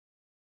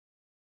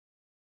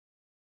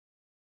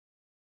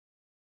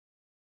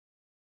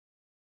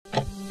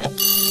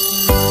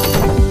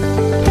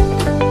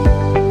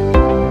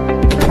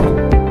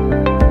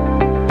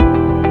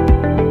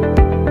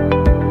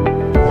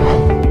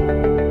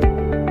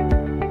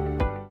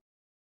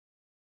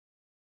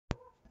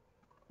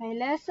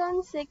Lesson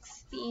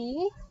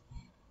 60,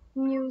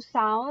 new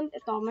sound.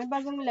 Ito, may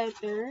bagong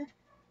letter.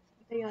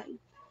 Ito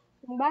yun.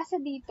 Yung basa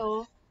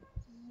dito,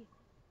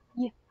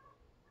 y,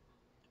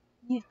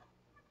 y,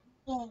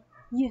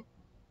 y.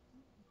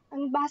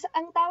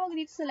 Ang tawag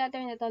dito sa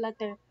letter nito,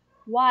 letter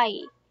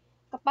Y.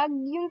 Kapag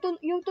yung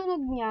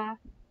tunog niya,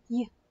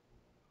 y,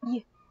 y,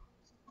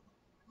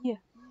 y.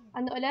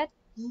 Ano ulit?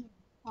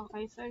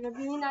 Okay, so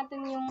gagawin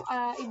natin yung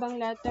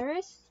ibang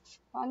letters.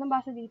 So, anong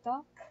basa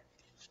dito?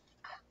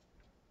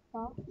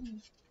 Ito,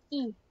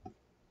 E.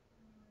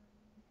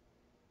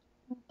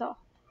 Ito.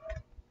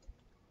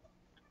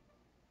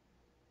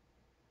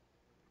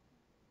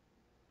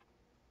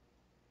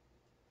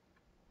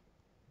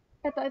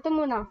 Ito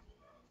muna.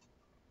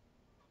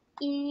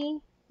 Ing.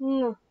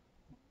 Ing.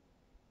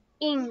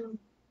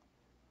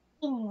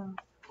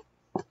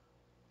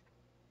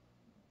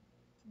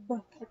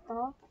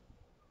 Ito.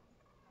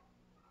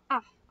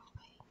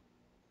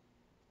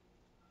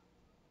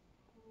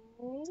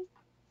 Okay.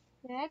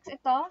 Next,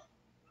 ito.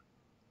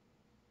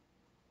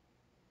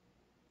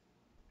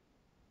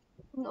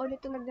 Ano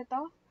ulit tunog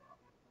nito?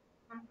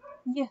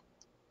 Y.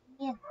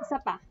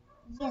 Isa pa.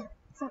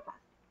 Isa pa.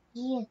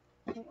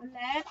 Okay,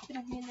 ulit.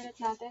 Pinagyan ulit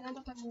natin. Ano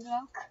tunog nito?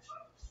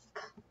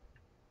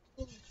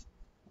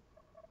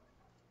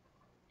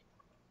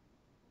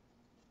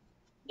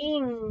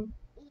 Ing.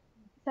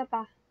 Isa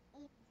pa.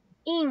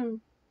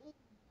 Ing.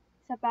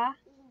 Isa pa.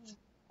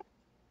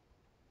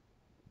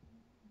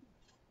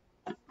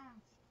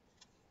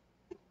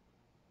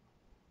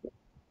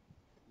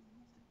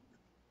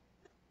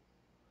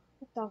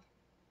 Ito.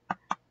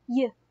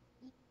 Y.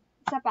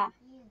 Isa pa.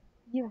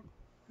 Y.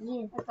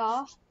 Ito.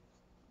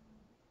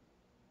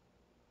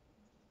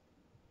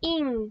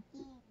 Ing.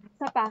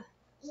 Isa pa.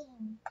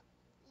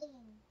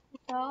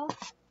 Ito.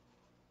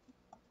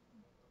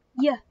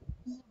 Y.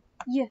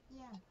 Y.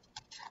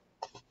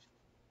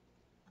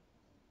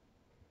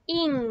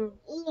 Ing.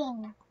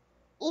 Ing.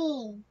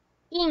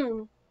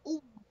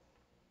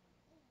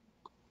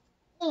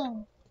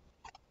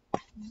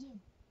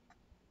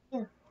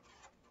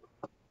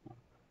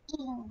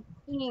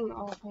 Ing.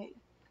 Okay.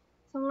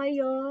 So,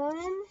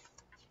 ngayon,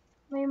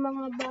 may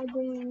mga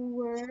bagong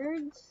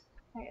words.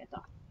 Okay,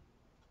 ito.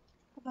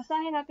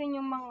 Basahin natin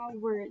yung mga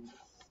words.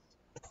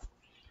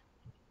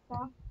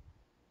 Ito.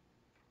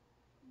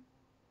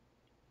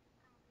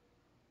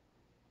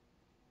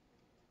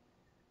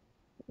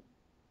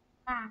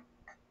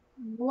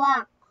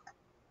 Walk.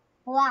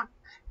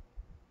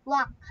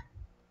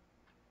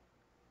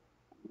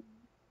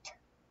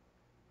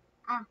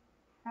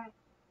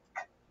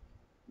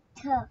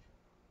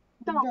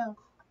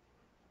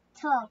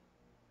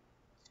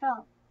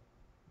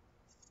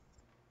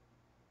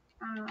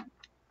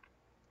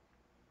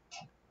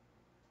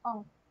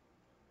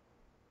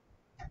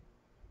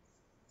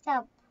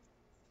 Top.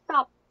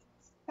 Stop.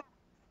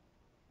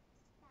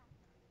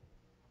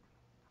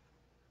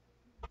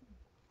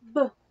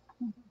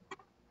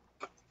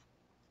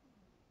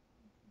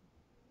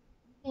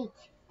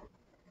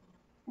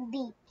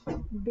 B.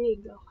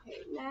 Big. Okay.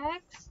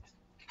 Next.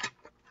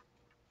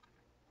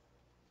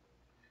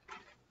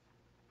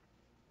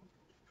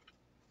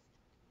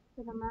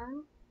 Ito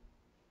naman.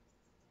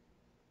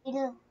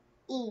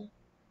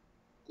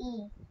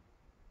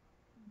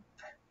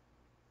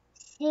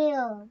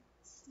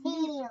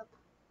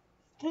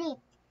 Sleep.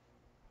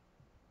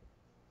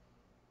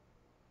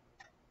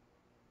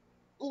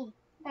 Eh.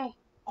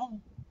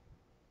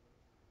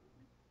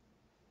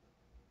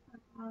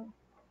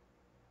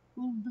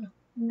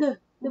 D.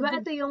 Diba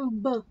ito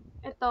yung B?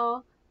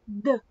 Ito,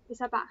 D.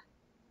 Isa pa.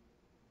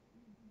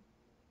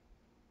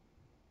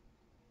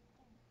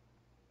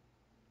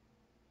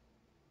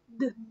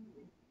 D.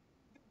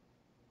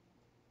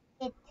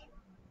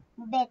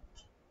 Bet.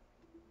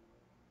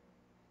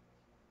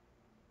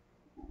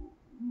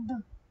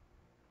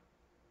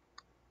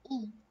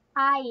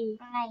 I.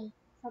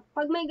 So,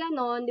 pag may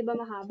ganon, di ba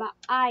mahaba?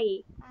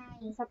 I.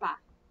 Isa pa.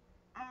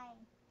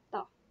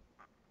 Ito.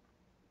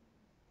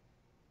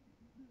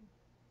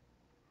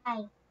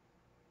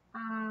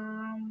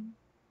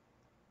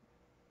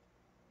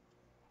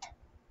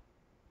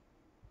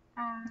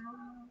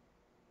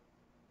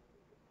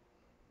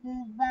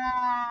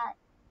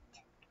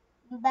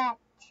 Bat.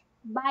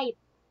 Bite.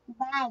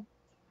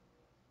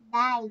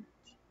 Died.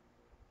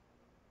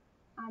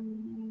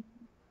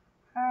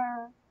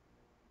 Her.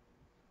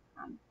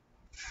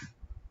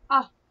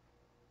 Ah.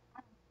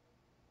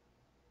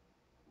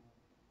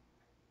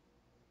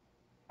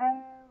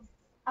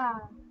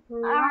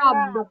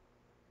 Rub.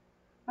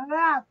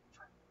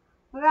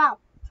 Rub.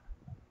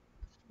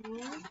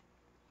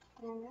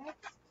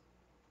 Next.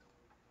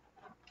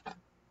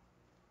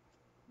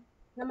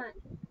 Naman.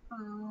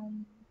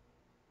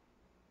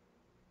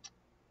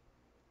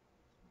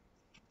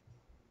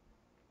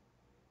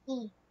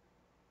 Ing.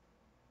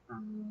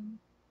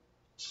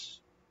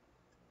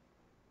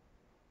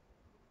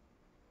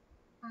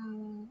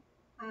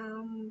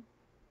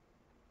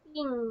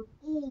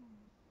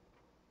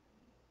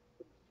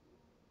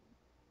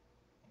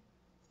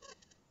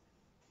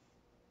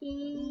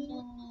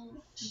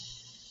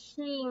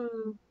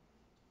 Fishing.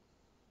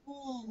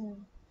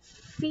 Fishing.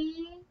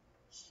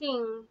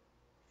 Fishing.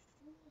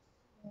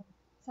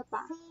 Isa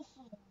pa.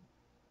 Fishing.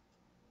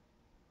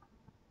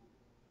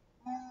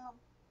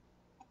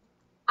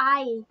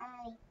 I.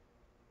 I.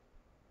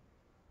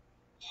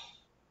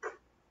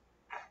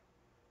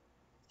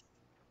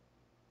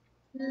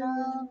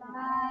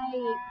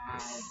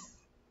 Likes.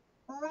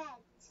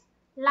 Let's.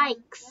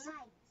 Likes.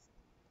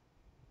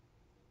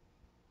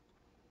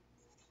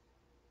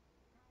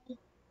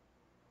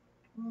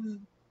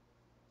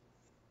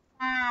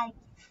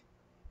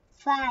 Five.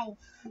 Five.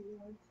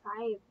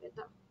 Five.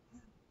 Ito.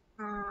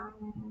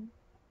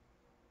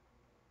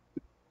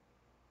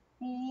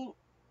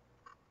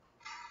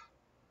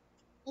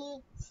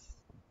 It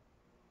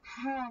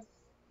has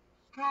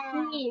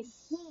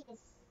His.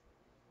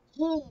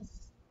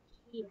 his.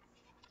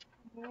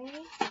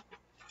 Okay.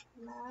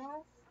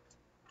 Last.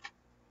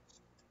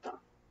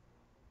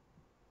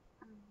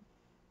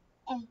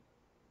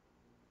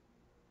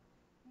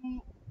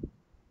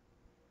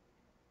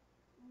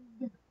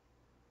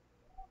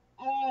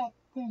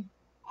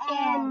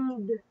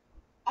 And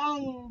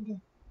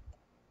End.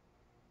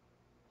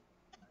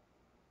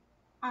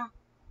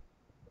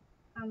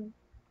 and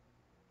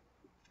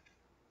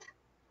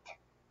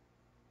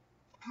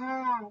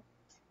hat,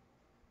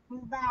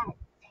 bat,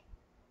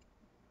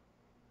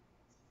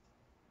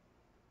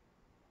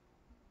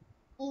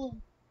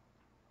 in,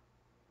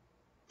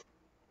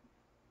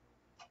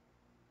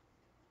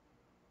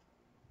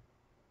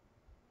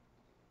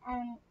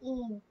 and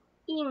in,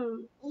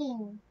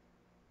 In.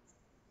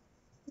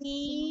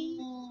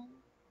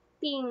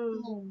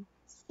 sitting,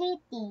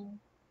 Sitting.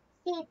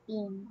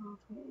 sitting.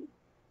 Okay.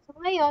 So,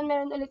 ngayon,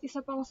 meron ulit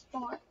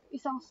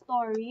isang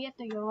story.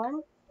 Ito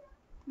yon.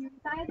 Yung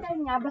title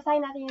niya,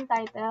 basahin natin yung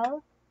title.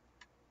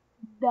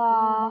 The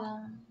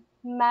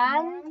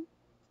Man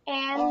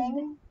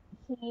and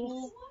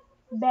His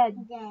Bed.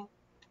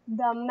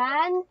 The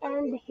Man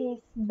and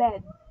His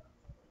Bed.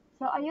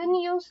 So, ayun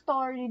yung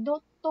story.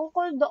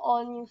 Tungkol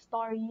doon yung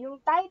story. Yung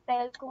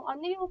title, kung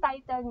ano yung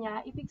title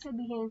niya, ibig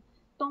sabihin,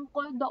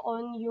 tungkol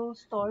doon yung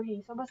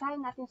story. So,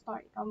 basahin natin yung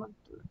story. Ikaw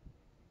mag-tour.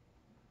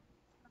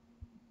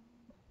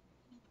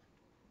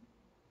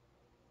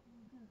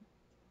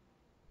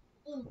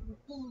 In,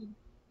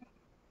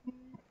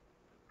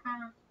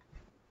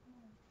 man,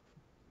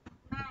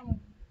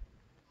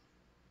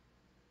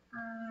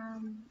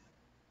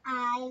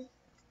 I,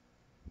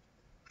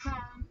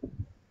 have,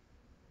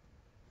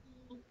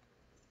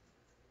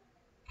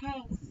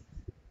 has,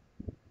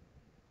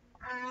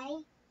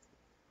 I,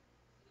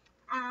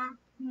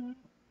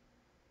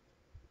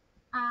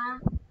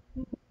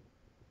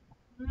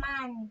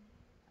 man,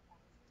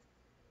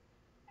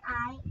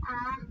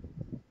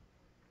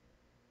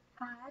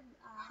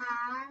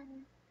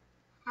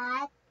 I,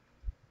 had,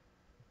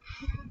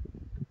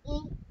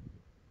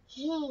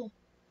 he,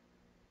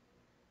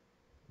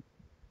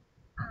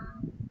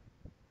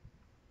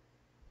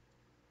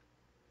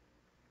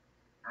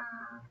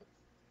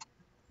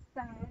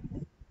 Sad.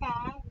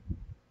 said,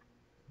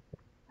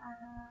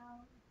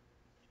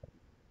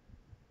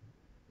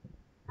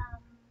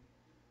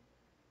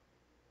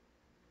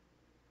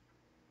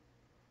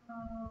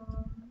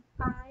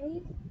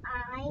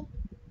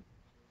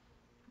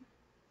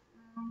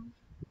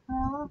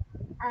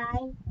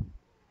 I,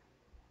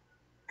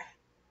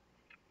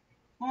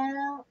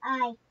 hello,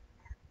 like.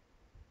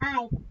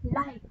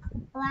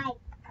 like,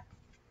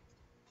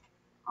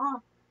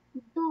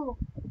 do,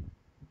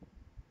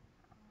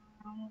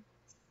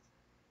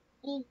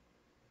 eat,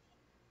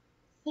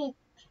 sit,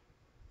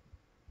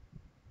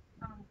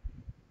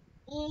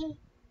 eat,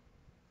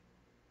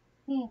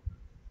 in,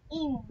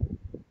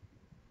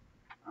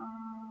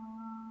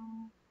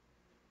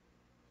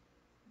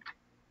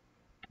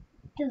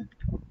 do,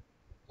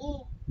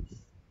 eat,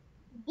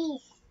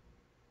 this,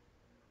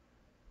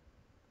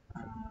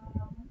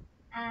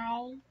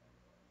 I,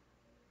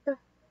 T.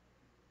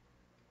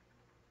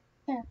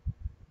 t,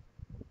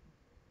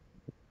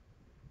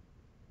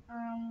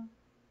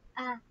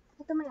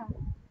 Ito mo yan.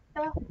 T. t,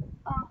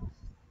 t,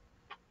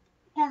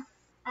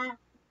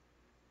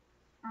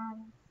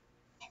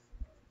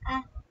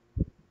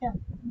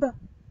 B.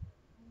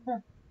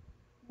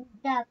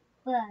 Tab,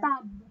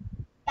 Tab.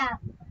 tab,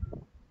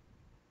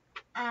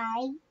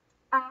 I,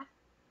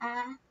 A.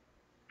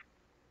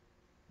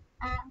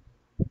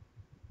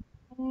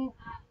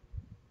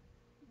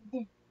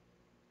 d,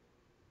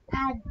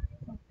 add,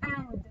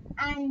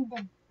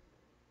 and,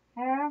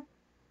 her,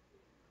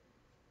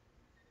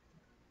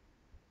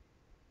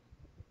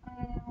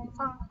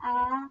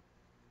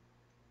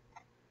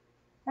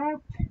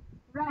 herp,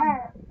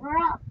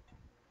 rub,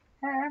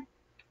 her,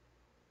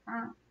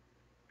 rub,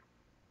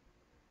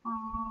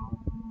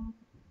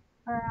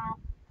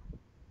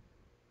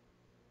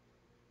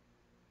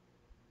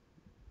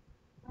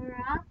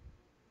 rub,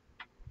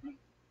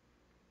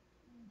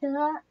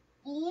 the,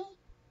 e,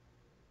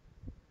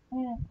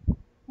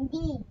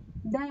 d,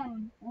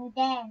 Then.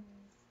 then,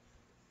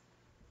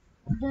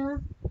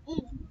 the,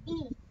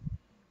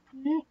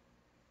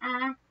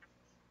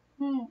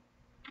 m,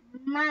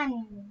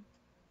 man,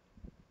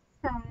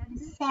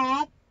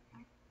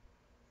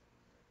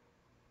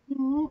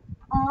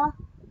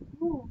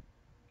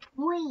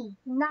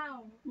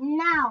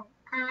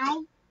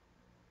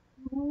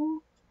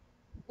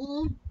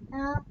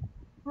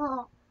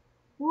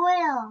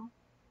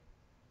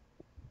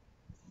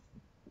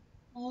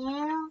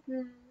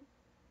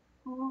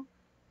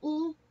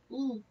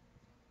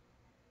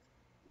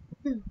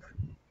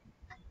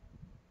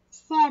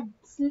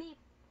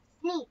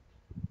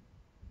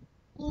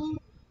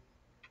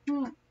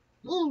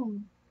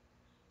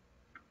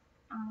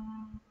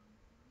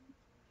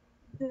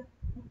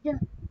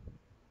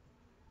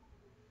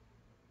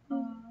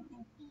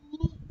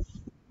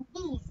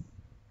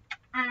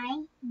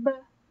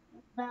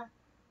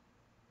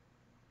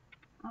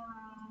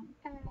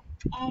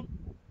 Egg.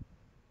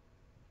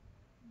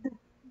 D.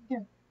 D.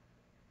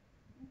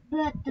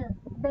 Bed.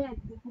 Bed.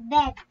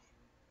 Bed.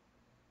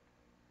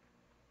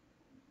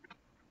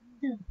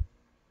 D.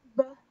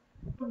 B.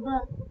 B.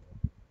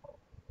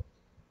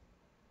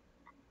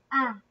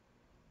 A.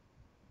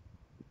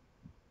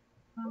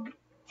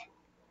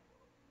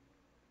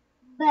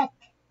 Bet.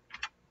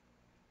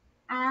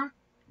 A.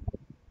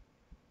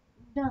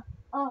 D.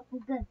 O.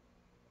 G.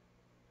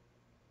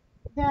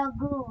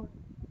 Dog.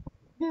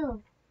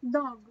 Do.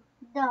 Dog.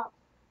 Dog.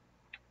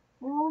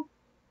 U.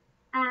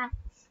 A.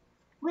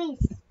 Wish.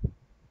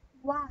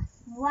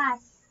 Was.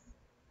 Was.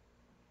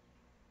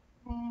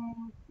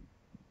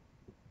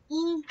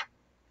 E.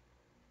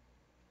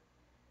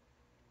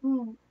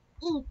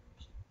 Eat.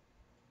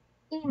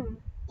 In.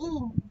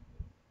 In.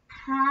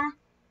 Ha.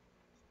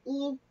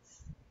 Is.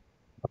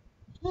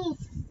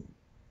 His.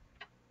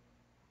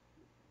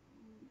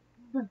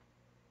 B.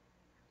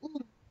 E.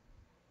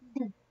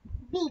 D.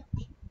 Beat.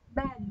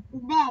 Bed.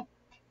 Bed.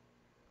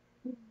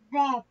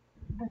 Bed.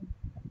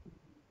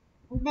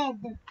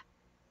 Bed.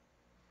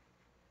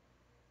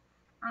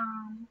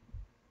 Um.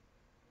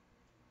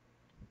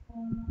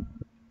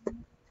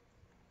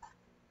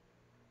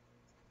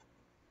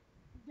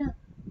 D.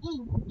 E.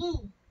 D.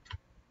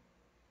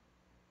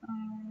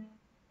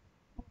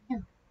 D.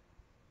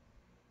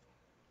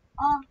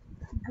 O.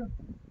 G.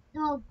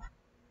 Dog.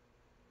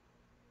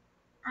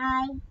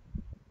 I.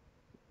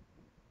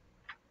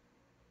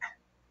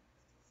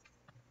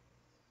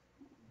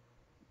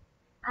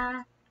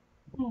 A.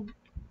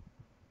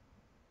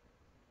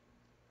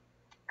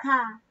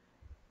 Car.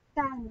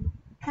 Can.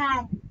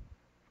 Can.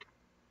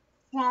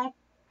 Set.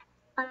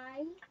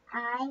 I.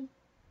 I.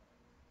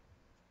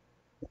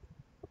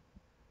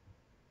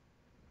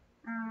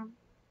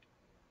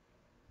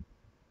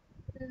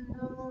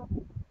 Lo.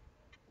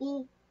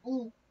 E.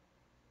 E.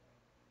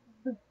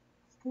 B.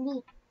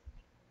 Sleep.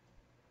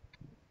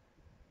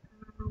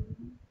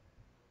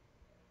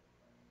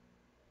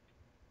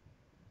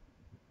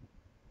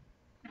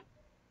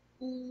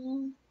 E.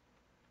 In.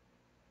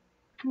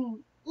 D.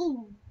 E.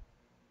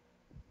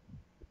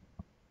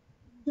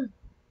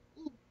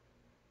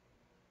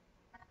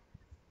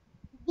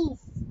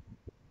 This.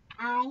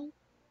 I.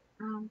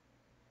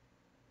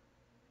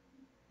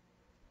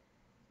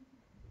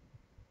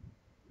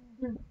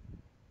 D.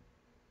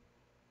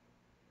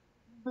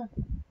 B.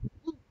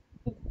 Eat.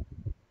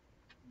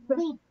 B.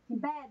 Beat.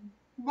 Bed.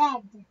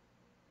 Bed.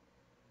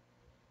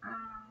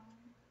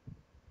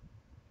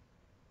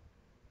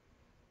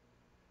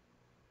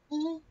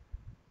 E.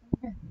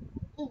 D.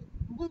 E.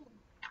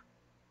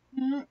 D.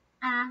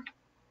 A.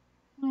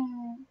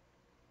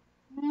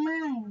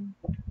 Man.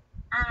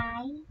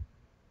 I.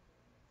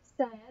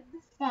 Said.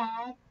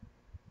 Said.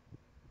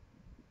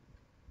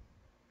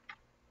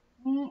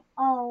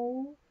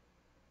 O.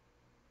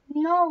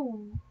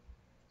 No.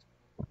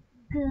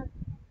 G.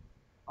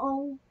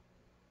 O.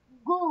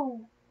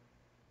 Go.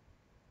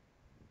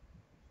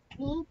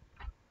 Sleep.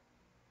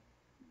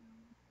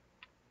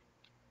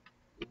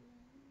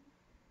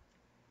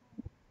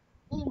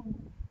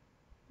 In.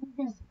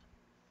 D.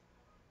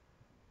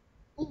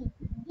 E.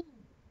 D.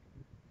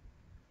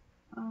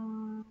 A.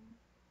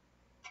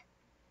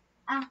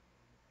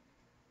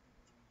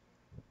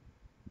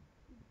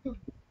 D.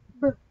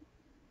 B.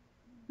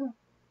 D.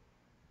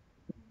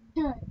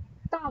 D.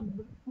 Tub.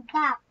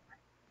 Duck.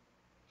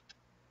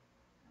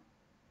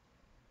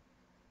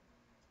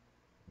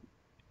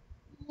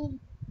 E.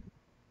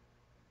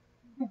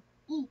 D.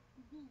 E.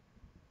 D.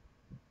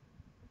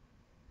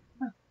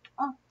 B.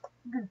 O.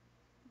 G.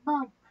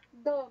 Bog.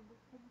 Dog.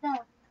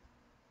 Dog.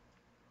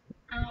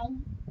 I.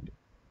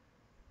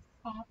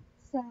 Said.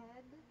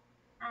 Said.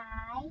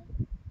 I.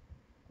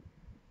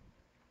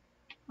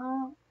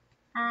 O.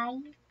 I.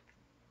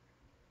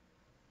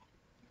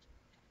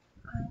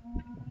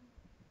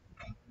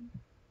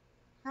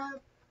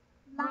 Help.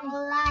 Like.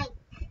 Like.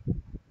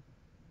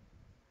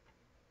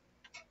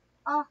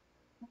 O.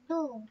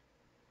 Do.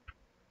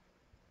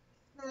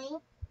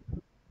 Sleep.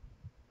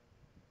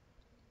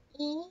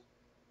 E.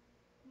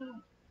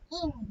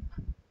 In.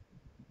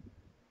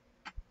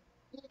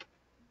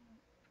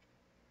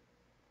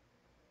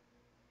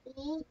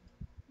 E.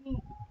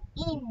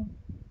 In.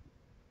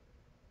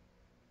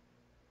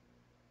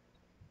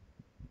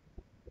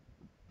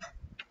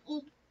 E.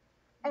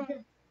 Eh.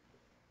 D.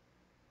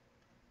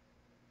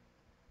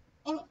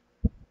 E.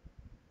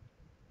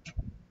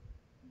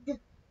 D.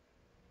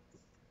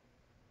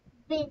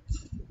 Bit.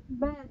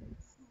 Bed.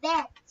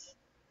 Bet.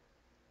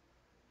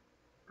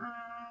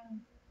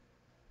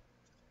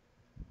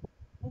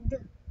 D.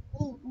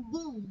 E. D.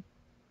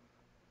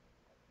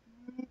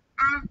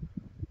 A.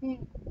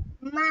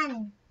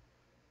 Man.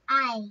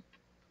 I.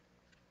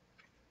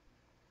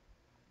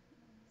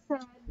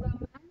 Said.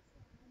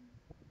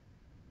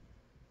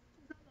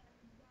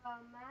 The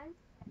man.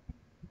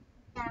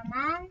 The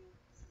man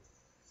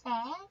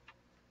said.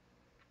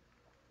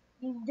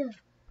 D.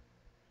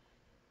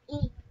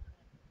 E.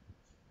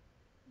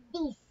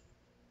 This.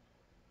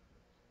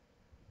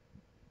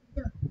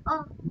 D.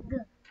 O. G.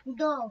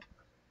 Dog.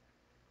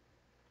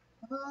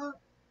 Go.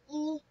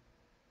 E,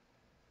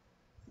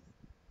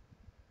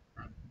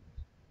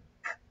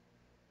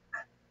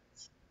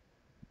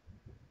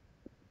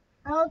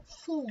 O,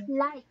 T,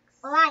 Likes.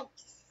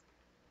 likes.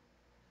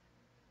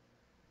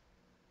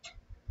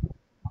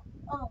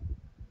 O,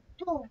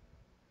 to,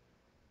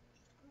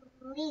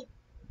 sleep.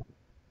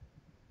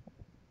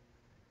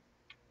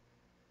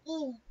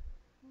 E,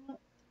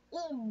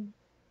 in,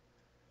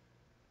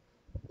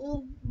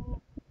 in,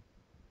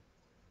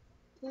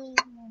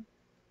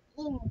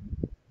 in.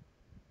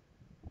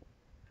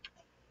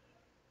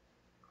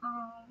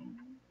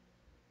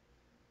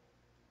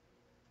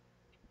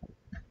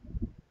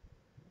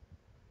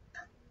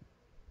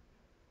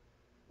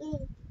 E,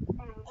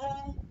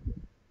 A,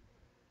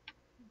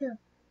 D,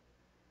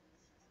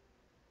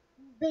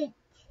 bit.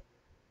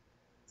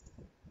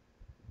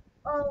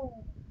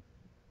 O,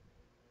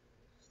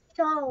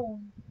 so,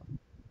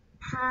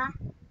 ha,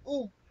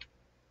 E,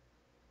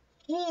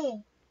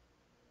 he.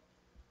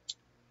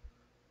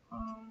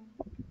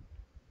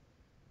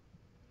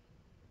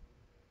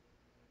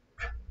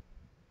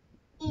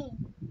 E,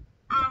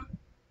 A,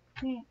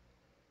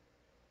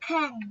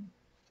 can.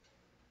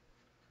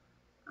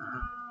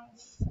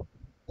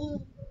 E,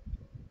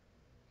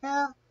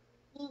 the,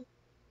 E,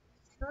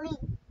 sleep.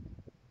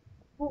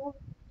 W,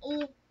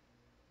 E,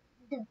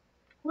 D,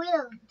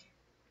 willed.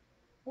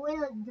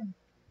 Willed.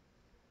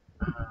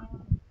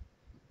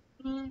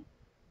 M,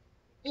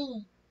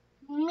 E,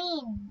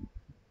 mean.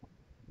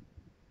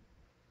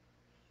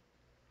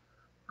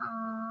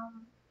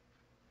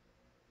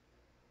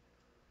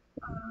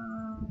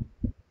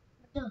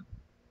 D,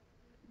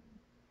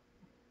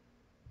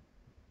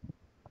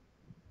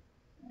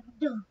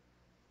 D,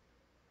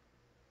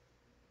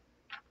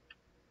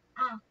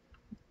 A,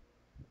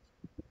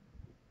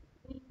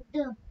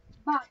 D,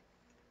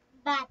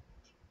 but,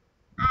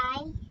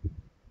 I,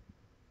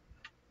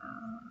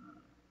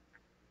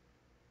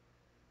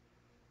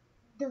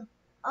 D,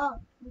 O,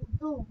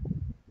 do,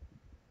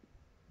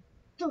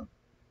 do,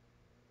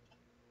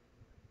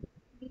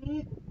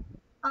 N,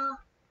 O,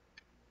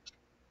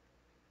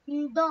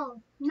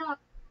 do, Not.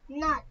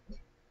 not,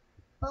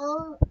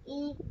 O,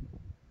 E,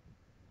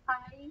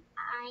 I.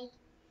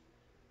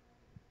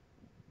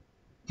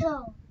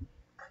 do,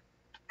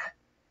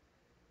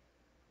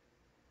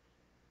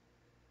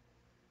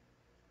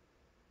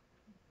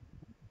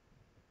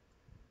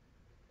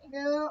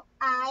 do,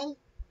 I,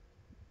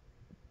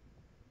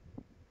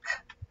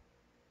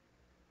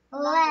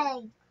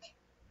 like,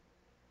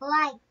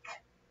 like,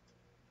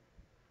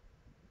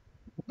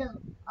 D,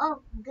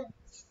 O, G,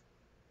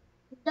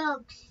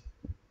 dogs,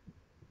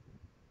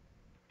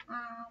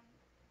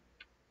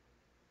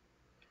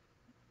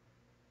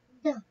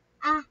 D,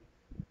 A,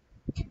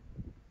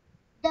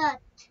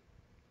 dot,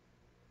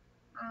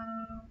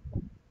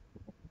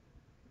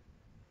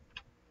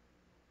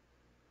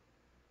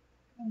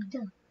 D,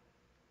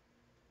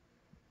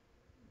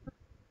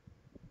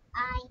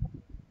 I,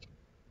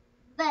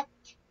 but,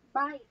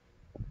 Bye.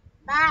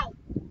 bye,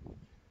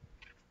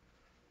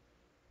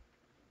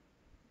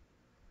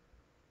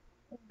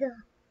 D,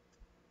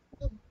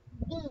 E,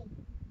 D,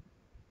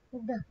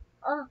 D,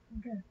 O,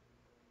 G,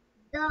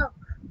 dog,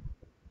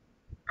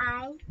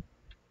 I,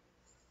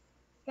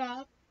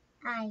 said,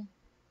 I,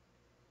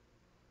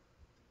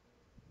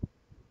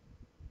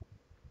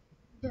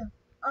 D,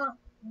 O,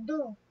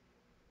 do,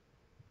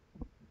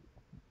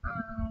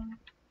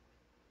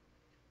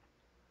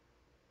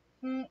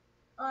 N,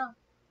 O,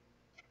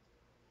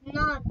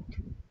 not,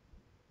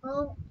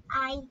 O,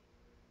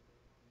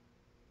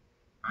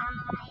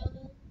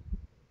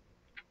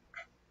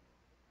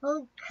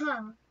 hook,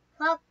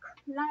 hook,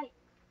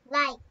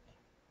 like,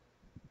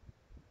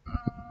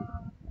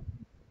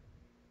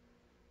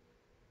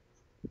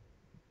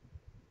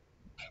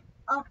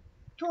 of,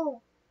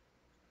 to,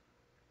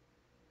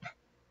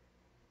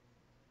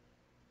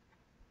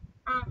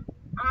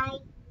 I,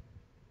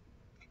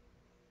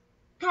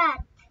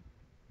 cat,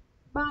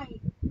 Bye.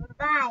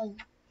 buy,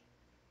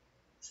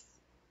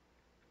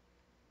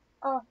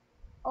 O,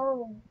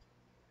 O,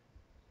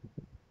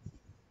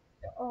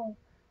 O,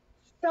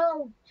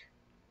 sold,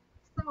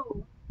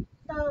 So.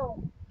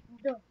 so,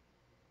 do,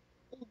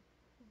 E,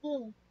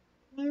 D,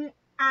 N,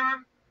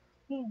 A,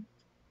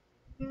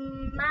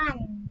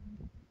 man,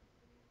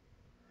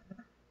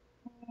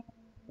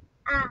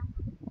 A,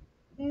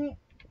 N,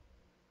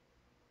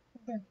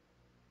 D,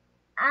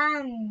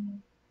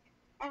 an,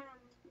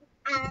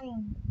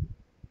 an,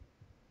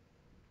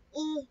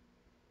 E,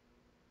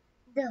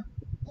 D,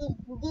 E,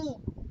 D,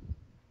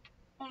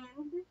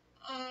 And.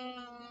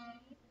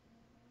 and,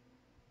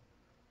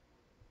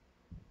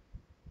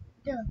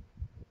 D,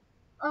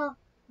 O,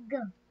 G,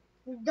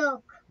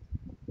 dog,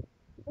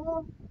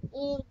 U,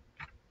 E,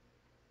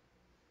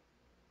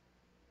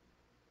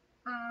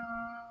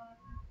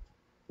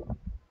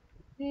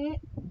 N,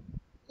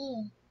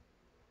 E,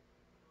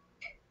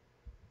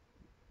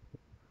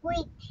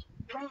 which,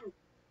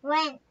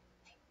 when,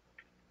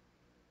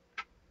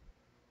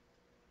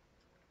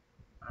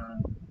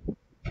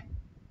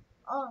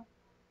 O,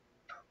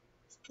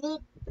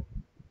 sleep,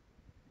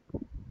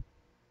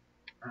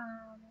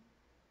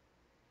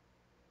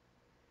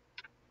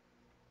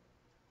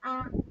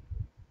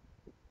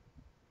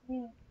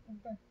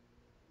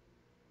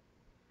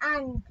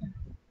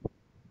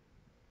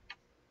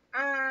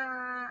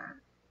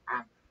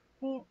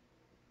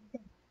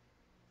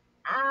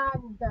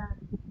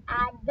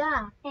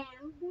 Ada.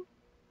 And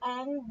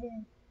And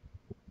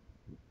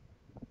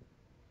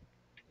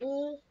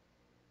I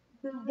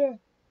the D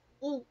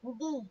I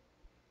D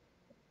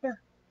D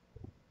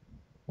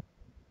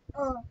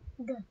O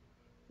G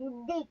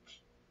dick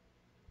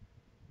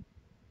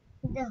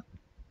D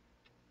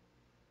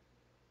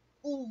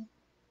I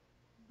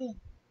D did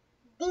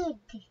I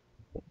D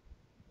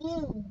I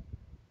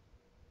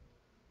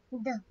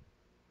D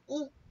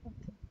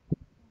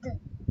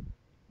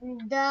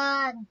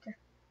dad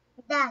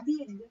dad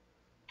did.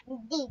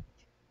 did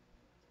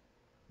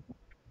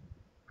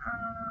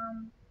uh,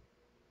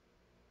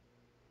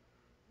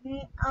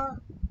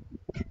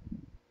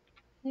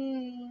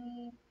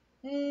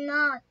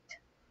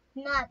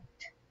 not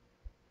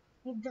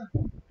the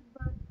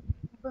But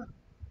b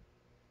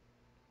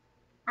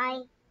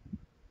I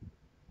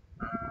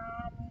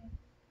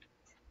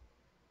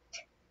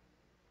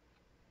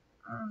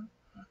um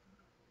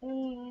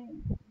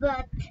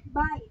but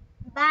bite.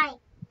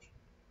 bite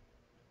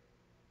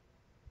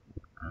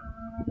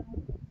um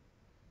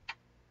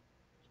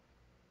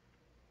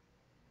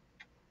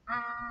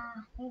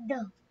d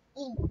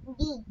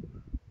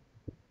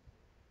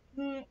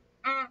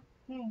I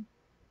D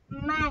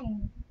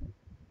man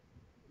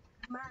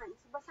Man.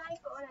 So, basahin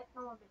ko ulit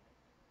ng mabilis.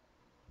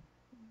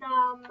 The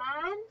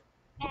man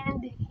and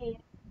his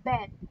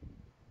bed.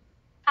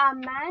 A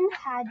man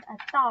had a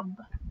tub.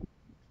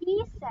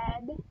 He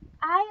said,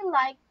 I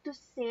like to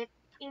sit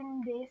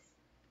in this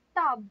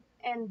tub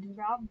and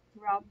rub,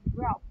 rub,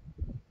 rub.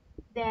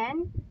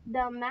 Then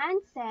the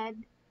man said,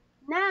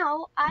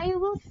 now I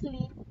will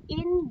sleep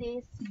in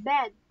this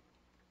bed.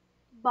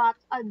 But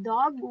a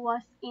dog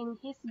was in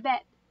his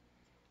bed.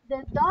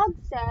 The dog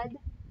said,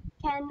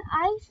 can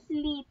I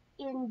sleep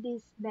in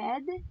this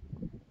bed?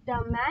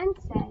 The man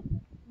said,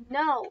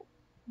 no,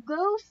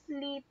 go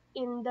sleep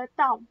in the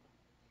tub.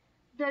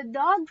 The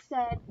dog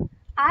said,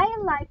 I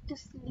like to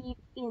sleep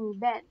in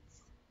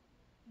beds.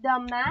 The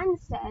man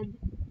said,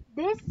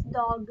 this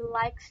dog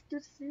likes to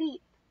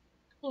sleep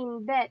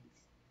in beds,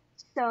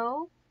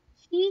 so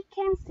she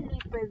can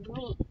sleep with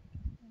me.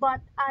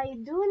 But I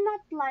do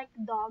not like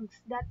dogs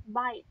that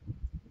bite.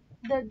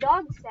 The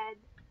dog said,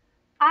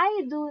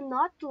 I do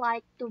not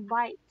like to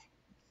bite.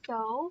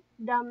 So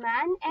the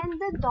man and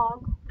the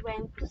dog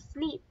went to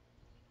sleep,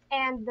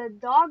 and the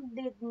dog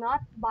did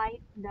not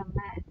bite the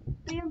man.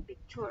 Ito yung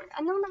picture.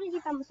 Anong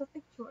nakikita mo sa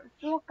picture?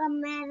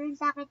 mukhang meron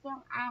sakit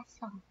yung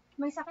aso.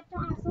 May sakit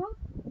yung aso?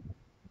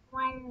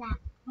 Wala.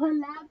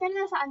 Wala. Pero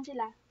nasaan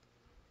sila?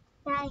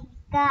 Sa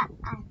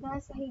higaan.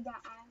 Nasa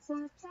higaan. So,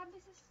 sabi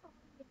sa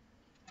story,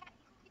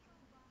 ikaw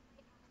ba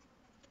may aso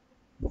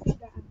na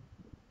higaan?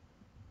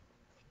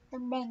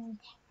 Depende.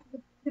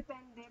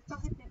 Depende.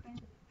 Bakit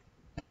depende?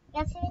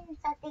 Kasi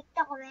sa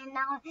TikTok, meron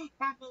ako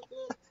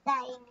nakikita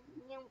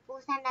yung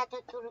pusa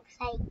natutulog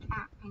sa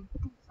higaan.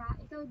 Pusa.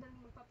 Ikaw daw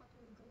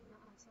magpapatulog ka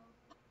ng aso.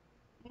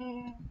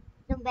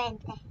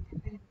 Depende.